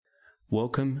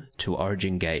Welcome to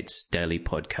Origin Gate's daily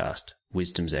podcast,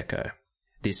 Wisdom's Echo.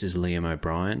 This is Liam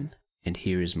O'Brien, and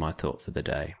here is my thought for the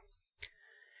day.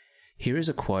 Here is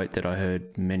a quote that I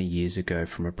heard many years ago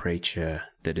from a preacher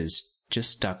that has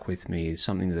just stuck with me,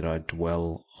 something that I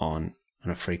dwell on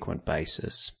a frequent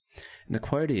basis. And the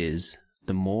quote is,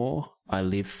 "The more I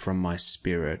live from my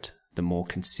spirit, the more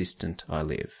consistent I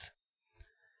live."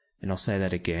 And I'll say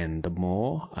that again, the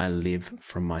more I live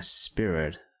from my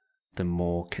spirit, the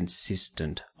more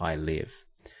consistent I live.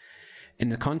 In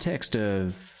the context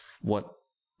of what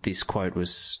this quote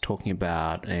was talking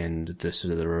about, and the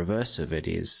sort of the reverse of it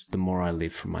is, the more I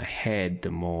live from my head, the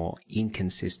more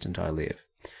inconsistent I live.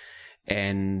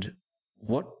 And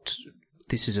what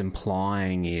this is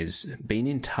implying is being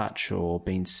in touch or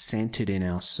being centered in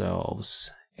ourselves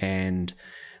and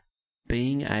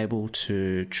being able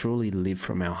to truly live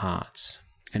from our hearts.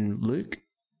 And Luke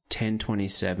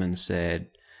 10:27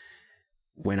 said,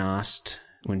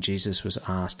 when Jesus was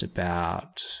asked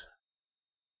about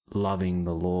loving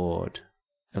the Lord,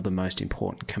 of the most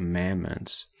important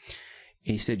commandments,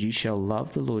 he said, "You shall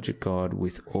love the Lord your God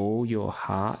with all your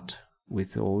heart,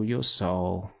 with all your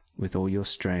soul, with all your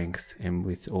strength, and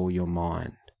with all your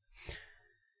mind."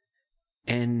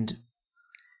 And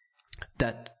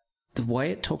that the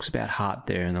way it talks about heart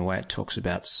there, and the way it talks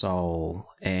about soul,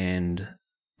 and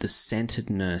the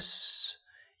centeredness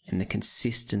and the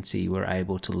consistency we're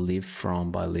able to live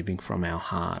from by living from our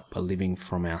heart, by living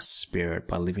from our spirit,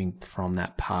 by living from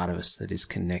that part of us that is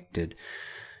connected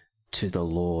to the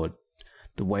Lord.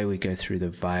 The way we go through the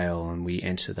veil and we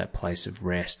enter that place of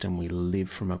rest, and we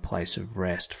live from a place of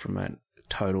rest, from a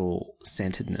total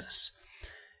centeredness.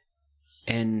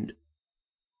 And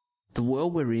the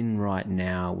world we're in right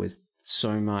now, with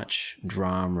so much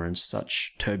drama and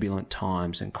such turbulent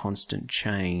times and constant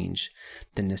change,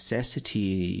 the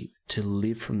necessity to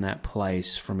live from that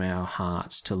place, from our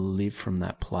hearts, to live from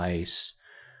that place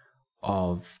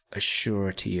of a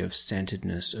surety, of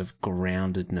centeredness, of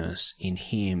groundedness in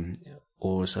Him,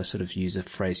 or as I sort of use a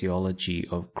phraseology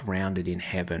of grounded in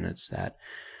heaven. It's that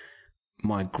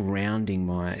my grounding,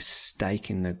 my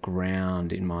stake in the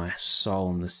ground, in my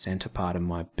soul, in the center part of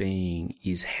my being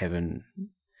is heaven.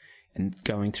 And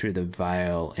going through the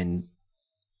veil and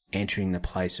entering the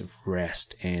place of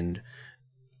rest, and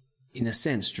in a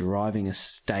sense driving a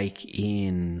stake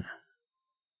in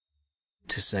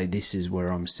to say, this is where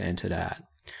I'm centered at.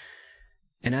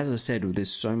 And as I said,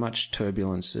 there's so much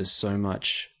turbulence, there's so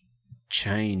much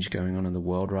change going on in the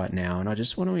world right now, and I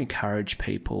just want to encourage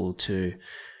people to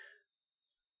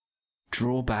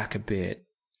draw back a bit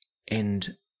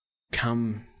and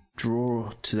draw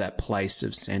to that place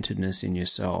of centeredness in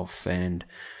yourself, and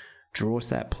draw to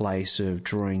that place of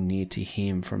drawing near to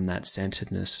Him from that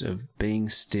centeredness of being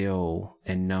still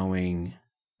and knowing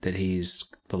that He is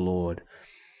the Lord.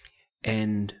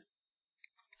 And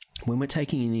when we're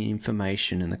taking in the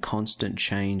information and the constant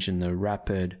change and the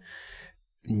rapid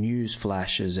news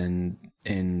flashes, and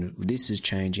this is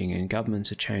changing, and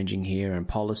governments are changing here, and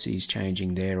policies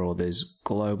changing there, or there's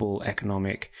global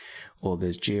economic, or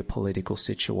there's geopolitical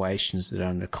situations that are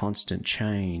under constant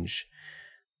change,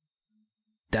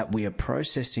 that we are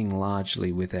processing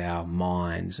largely with our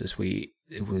minds if we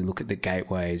look at the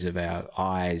gateways of our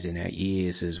eyes and our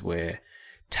ears as we're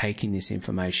taking this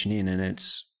information in. And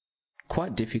it's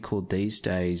quite difficult these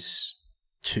days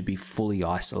to be fully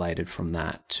isolated from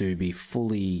that, to be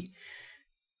fully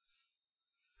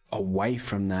away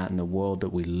from that in the world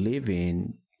that we live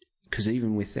in, because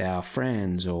even with our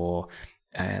friends or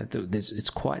it's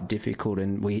quite difficult,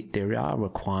 and there are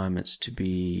requirements to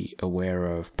be aware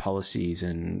of policies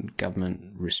and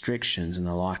government restrictions and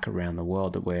the like around the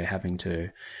world that we're having to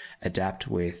adapt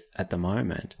with at the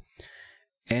moment.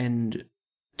 And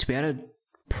to be able to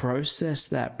process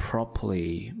that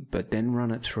properly, but then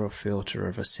run it through a filter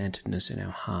of a centeredness in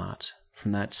our heart,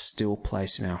 from that still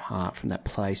place in our heart, from that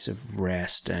place of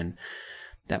rest, and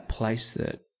that place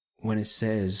that when it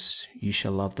says, "You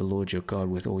shall love the Lord your God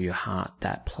with all your heart,"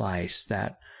 that place,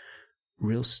 that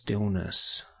real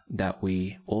stillness that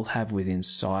we all have within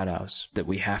inside us, that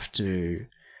we have to,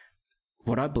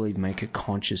 what I believe, make a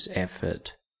conscious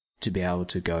effort to be able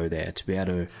to go there, to be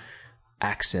able to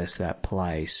access that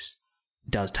place,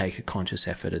 does take a conscious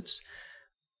effort. It's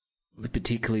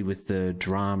particularly with the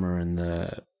drama and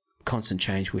the constant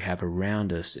change we have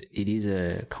around us, it is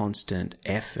a constant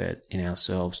effort in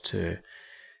ourselves to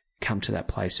come to that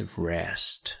place of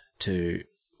rest, to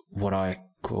what I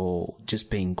call just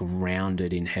being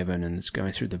grounded in heaven. And it's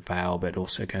going through the veil, but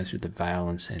also going through the veil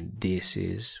and saying, this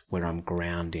is where I'm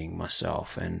grounding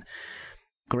myself. And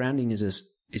grounding is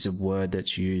is a word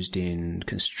that's used in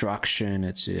construction.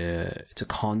 It's a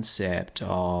concept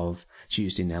of, it's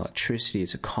used in electricity.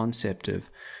 It's a concept of,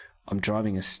 I'm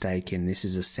driving a stake and this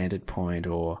is a centered point,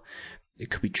 or it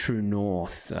could be true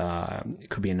north. It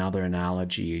could be another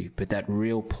analogy, but that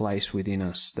real place within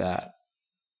us that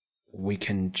we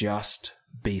can just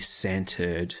be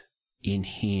centered in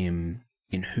Him,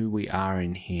 in who we are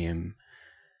in Him,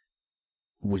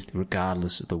 with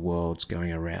regardless of the world's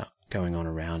going on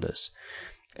around us.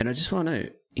 And I just want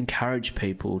to encourage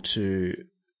people to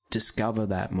discover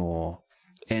that more.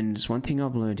 And it's one thing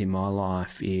I've learned in my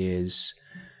life is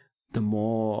the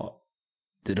more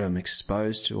that I'm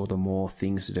exposed to, or the more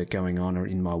things that are going on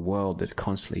in my world that are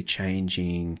constantly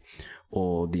changing,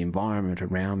 or the environment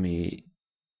around me,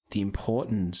 the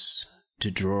importance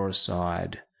to draw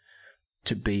aside,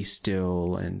 to be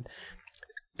still. And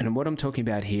what I'm talking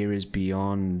about here is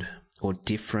beyond or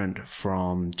different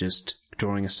from just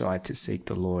drawing aside to seek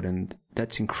the Lord. And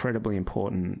that's incredibly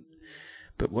important.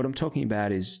 But what I'm talking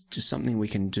about is just something we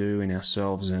can do in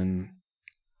ourselves, and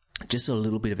just a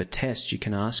little bit of a test you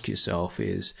can ask yourself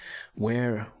is,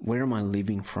 where am I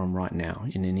living from right now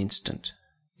in an instant?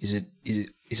 Is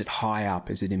it high up?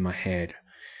 Is it in my head?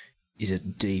 Is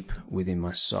it deep within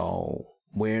my soul?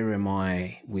 Where am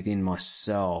I within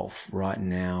myself right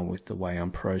now with the way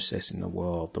I'm processing the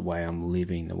world, the way I'm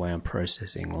living, the way I'm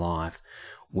processing life?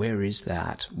 Where is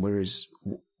that?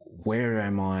 Where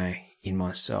am I in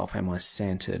myself? Am I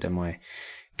centered? Am I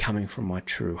coming from my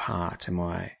true heart? Am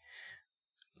I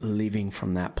living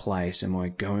from that place? Am I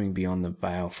going beyond the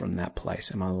veil from that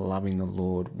place? Am I loving the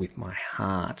Lord with my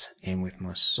heart and with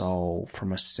my soul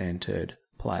from a centered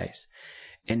place?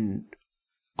 And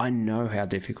I know how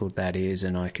difficult that is,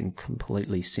 and I can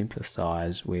completely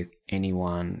sympathize with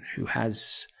anyone who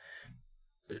has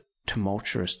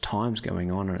tumultuous times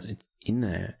going on in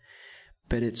there.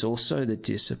 But it's also the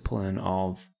discipline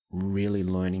of really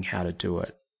learning how to do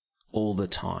it all the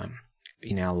time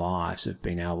in our lives, of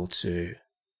being able to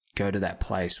go to that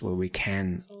place where we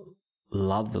can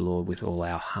love the Lord with all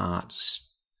our hearts,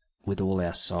 with all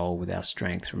our soul, with our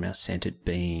strength, from our centered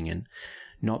being, and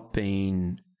not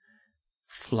being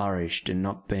flourished and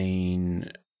not being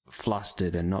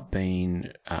flustered and not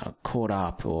being caught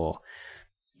up, or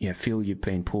feel you've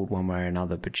been pulled one way or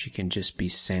another, but you can just be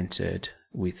centered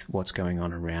with what's going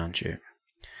on around you.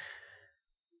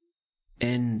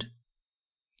 And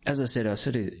as I said, I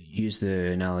sort of use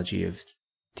the analogy of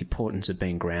the importance of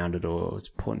being grounded, or the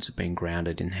importance of being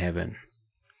grounded in heaven.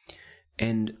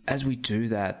 And as we do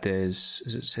that, there's,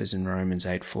 as it says in Romans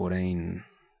 8:14,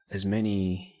 as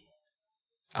many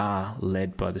are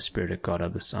led by the Spirit of God are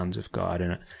the sons of God.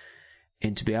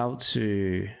 And to be able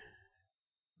to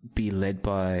be led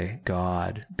by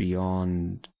God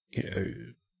beyond,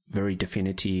 very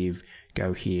definitive,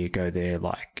 go here, go there,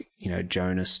 like,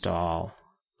 Jonah style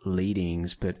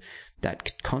leadings, but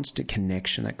that constant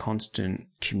connection, that constant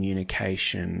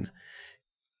communication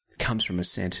comes from a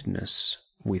centeredness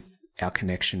with our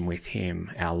connection with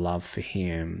Him, our love for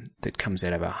Him that comes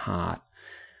out of our heart.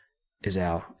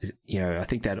 I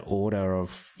think that order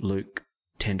of Luke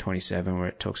 10:27, where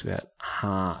it talks about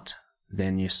heart,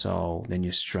 then your soul, then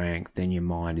your strength, then your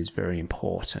mind, is very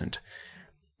important.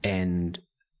 And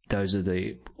those are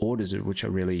the orders at which I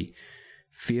really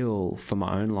feel for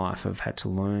my own life I've had to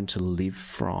learn to live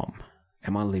from.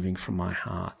 Am I living from my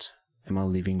heart? Am I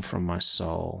living from my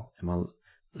soul? Am I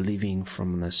living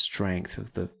from the strength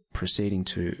of the preceding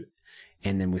two,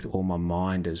 and then with all my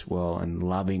mind as well, and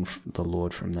loving the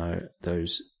Lord from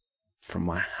those from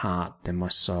my heart, then my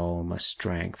soul, my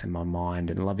strength, and my mind,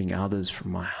 and loving others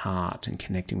from my heart, and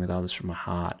connecting with others from my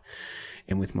heart,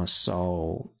 and with my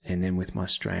soul, and then with my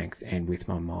strength, and with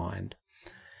my mind.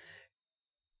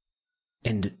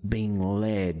 And being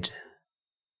led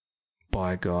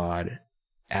by God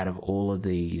out of all of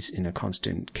these in a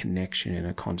constant connection, in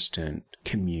a constant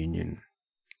communion.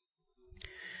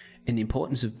 And the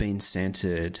importance of being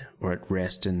centered or at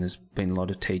rest, and there's been a lot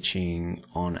of teaching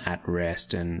on at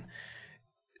rest, and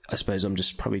I suppose I'm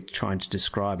just probably trying to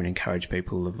describe and encourage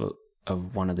people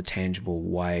of one of the tangible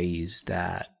ways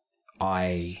that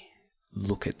I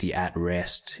look at the at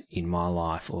rest in my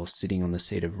life, or sitting on the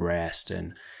seat of rest,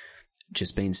 and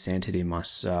just being centered in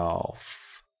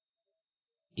myself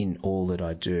in all that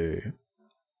I do,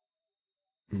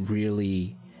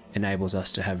 really enables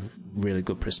us to have really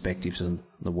good perspectives on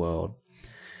the world.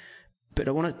 But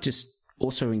I want to just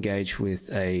also engage with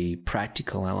a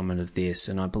practical element of this,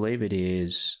 and I believe it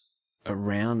is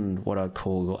around what I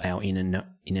call our inner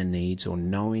needs, or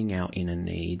knowing our inner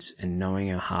needs, and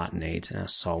knowing our heart needs and our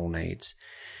soul needs.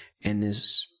 And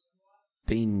there's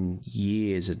been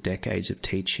years of decades of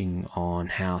teaching on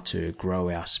how to grow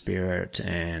our spirit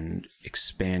and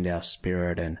expand our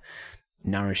spirit and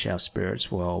nourish our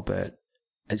spirits well. But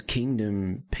as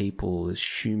kingdom people, as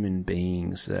human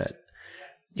beings, that,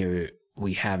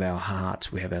 we have our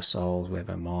hearts, we have our souls, we have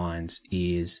our minds,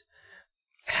 is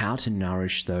how to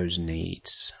nourish those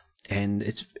needs. And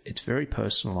it's very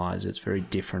personalized. It's very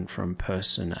different from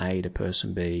person A to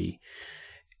person B.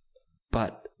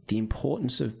 But the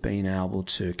importance of being able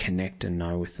to connect and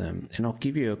know with them. And I'll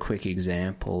give you a quick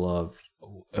example of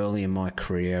early in my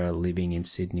career living in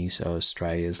Sydney, so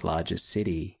Australia's largest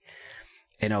city.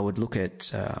 And I would look at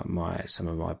some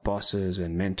of my bosses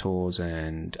and mentors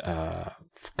and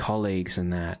colleagues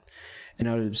and that, and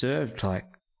I would observe, like,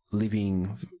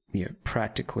 living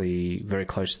practically very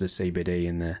close to the CBD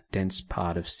in the dense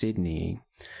part of Sydney.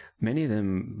 Many of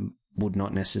them would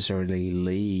not necessarily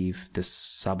leave the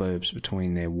suburbs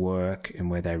between their work and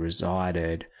where they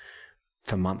resided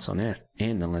for months on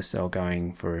end, unless they were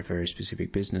going for a very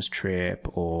specific business trip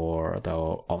or they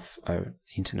were off an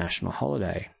international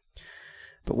holiday.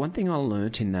 But one thing I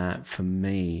learnt in that for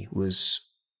me was,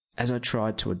 as I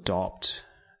tried to adopt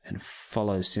and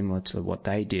follow similar to what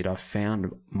they did, I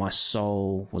found my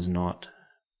soul was not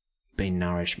being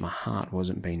nourished. My heart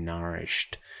wasn't being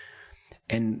nourished.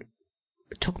 And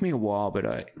it took me a while, but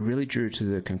I really drew to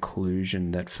the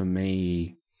conclusion that for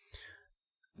me,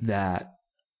 that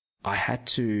I had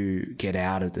to get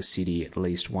out of the city at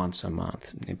least once a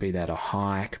month. Be that a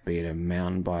hike, be it a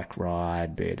mountain bike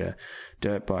ride, be it a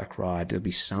dirt bike ride. There'll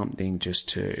be something just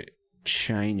to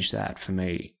change that for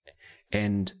me.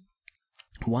 And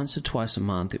once or twice a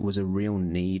month, it was a real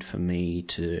need for me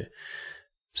to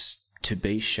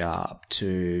be sharp,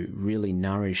 to really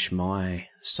nourish my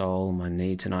soul, my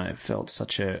needs. And I felt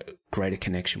such a greater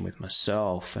connection with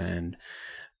myself and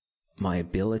my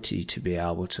ability to be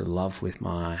able to love with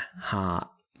my heart,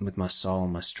 with my soul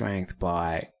and my strength,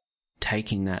 by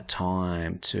taking that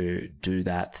time to do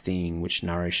that thing which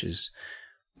nourishes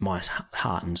my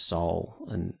heart and soul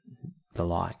and the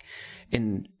like.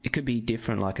 And it could be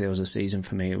different. Like, there was a season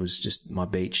for me, it was just my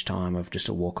beach time of just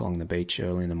a walk along the beach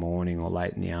early in the morning or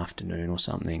late in the afternoon or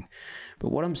something.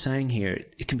 But what I'm saying here,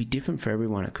 it can be different for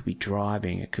everyone. It could be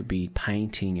driving, it could be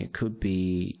painting, it could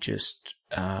be just,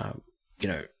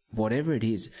 whatever it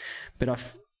is. But I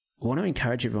want to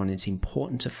encourage everyone, it's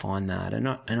important to find that. And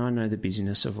I know the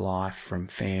busyness of life, from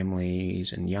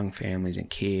families and young families and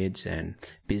kids and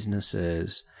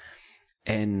businesses.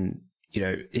 And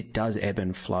it does ebb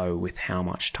and flow with how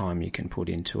much time you can put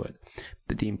into it.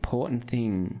 But the important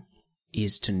thing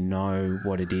is to know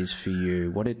what it is for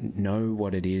you, know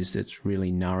what it is that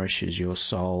really nourishes your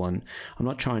soul. And I'm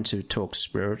not trying to talk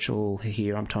spiritual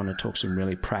here. I'm trying to talk some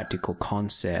really practical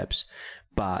concepts.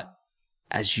 But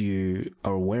as you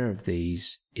are aware of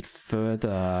these, it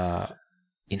further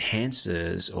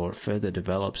enhances or further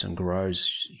develops and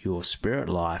grows your spirit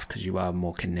life, because you are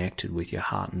more connected with your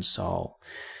heart and soul.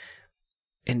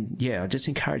 And I just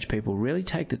encourage people, really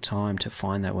take the time to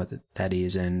find out what that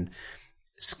is, and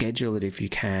schedule it if you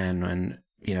can, and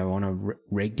on a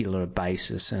regular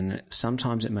basis. And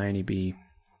sometimes it may only be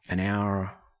an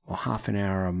hour or half an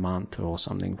hour a month or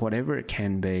something, whatever it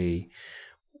can be,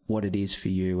 what it is for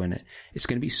you. And it's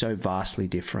going to be so vastly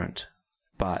different,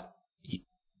 but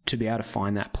to be able to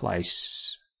find that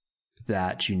place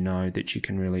that that you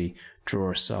can really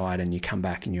draw aside, and you come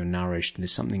back and you're nourished, and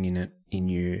there's something in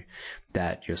you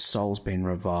that your soul's been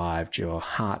revived, your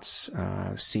heart's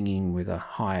singing with a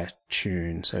higher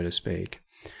tune, so to speak.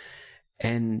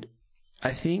 And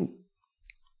I think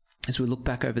as we look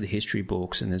back over the history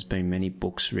books, and there's been many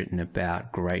books written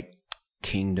about great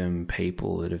kingdom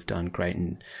people that have done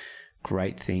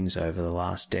great things over the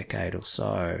last decade or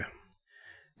so,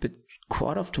 but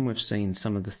quite often we've seen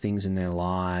some of the things in their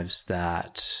lives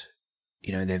that,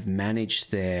 they've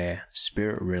managed their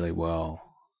spirit really well,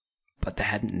 but they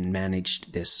hadn't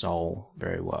managed their soul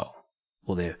very well,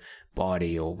 or their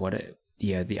body, or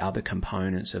the other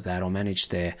components of that, or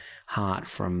managed their heart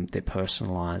from their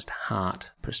personalized heart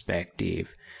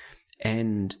perspective.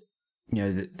 And,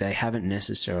 they haven't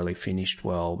necessarily finished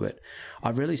well. But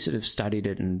I've really sort of studied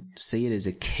it and see it as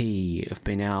a key of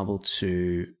being able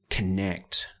to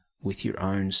connect with your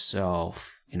own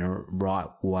self in a right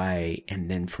way, and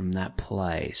then from that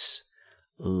place,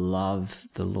 love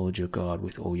the Lord your God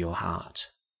with all your heart,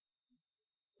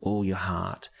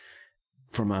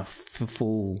 from a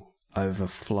full,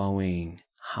 overflowing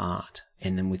heart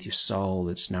And then with your soul,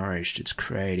 it's nourished, it's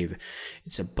creative,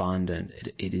 it's abundant.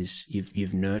 It is,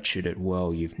 you've nurtured it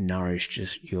well, you've nourished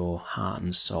your heart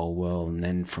and soul well. And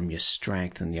then from your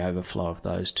strength and the overflow of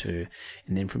those two,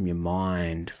 and then from your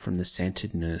mind, from the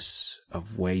centeredness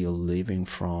of where you're living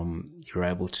from, you're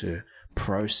able to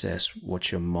process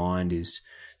what your mind is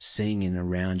seeing in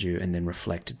around you and then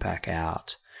reflect it back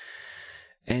out.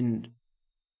 And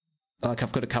like,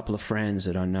 I've got a couple of friends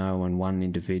that I know, and one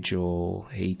individual,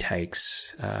 he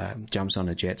jumps on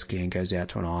a jet ski and goes out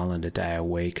to an island a day a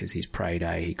week as his pray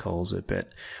day, he calls it. But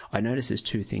I notice there's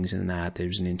two things in that.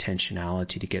 There's an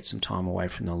intentionality to get some time away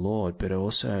from the Lord, but I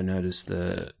also notice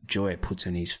the joy it puts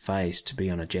in his face to be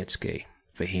on a jet ski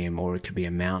for him, or it could be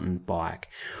a mountain bike.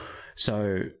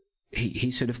 So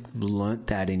he sort of learnt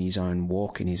that in his own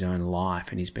walk, in his own life,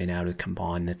 and he's been able to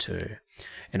combine the two.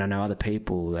 And I know other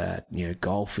people that,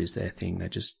 golf is their thing.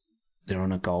 They're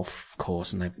on a golf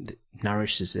course, and it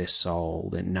nourishes their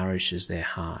soul, it nourishes their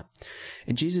heart.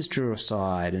 And Jesus drew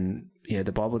aside, and,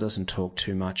 the Bible doesn't talk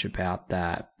too much about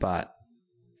that, but,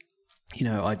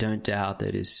 I don't doubt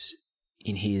that is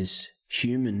in his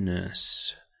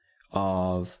humanness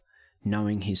of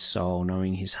knowing his soul,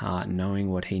 knowing his heart, knowing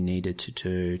what he needed to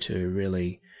do to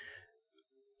really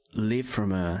live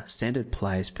from a centered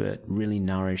place, but really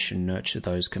nourish and nurture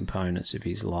those components of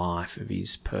his life, of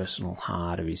his personal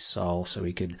heart, of his soul, so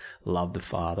he could love the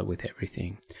Father with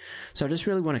everything. So I just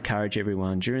really want to encourage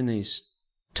everyone during these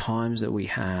times that we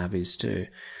have is to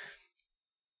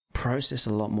process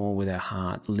a lot more with our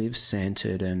heart, live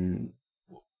centered, and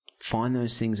find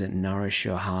those things that nourish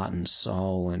your heart and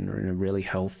soul in a really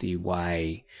healthy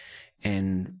way,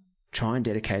 and try and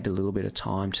dedicate a little bit of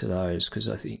time to those, because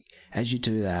I think as you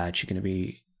do that, you're going to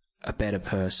be a better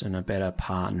person, a better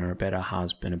partner, a better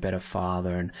husband, a better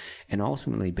father, and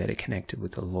ultimately better connected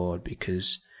with the Lord,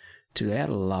 because to be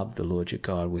able to love the Lord your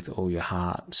God with all your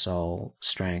heart, soul,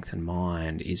 strength, and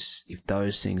mind is, if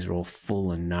those things are all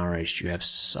full and nourished, you have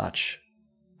such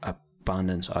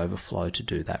abundance, overflow to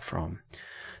do that from.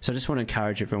 So I just want to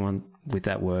encourage everyone with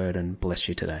that word and bless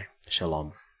you today.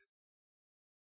 Shalom.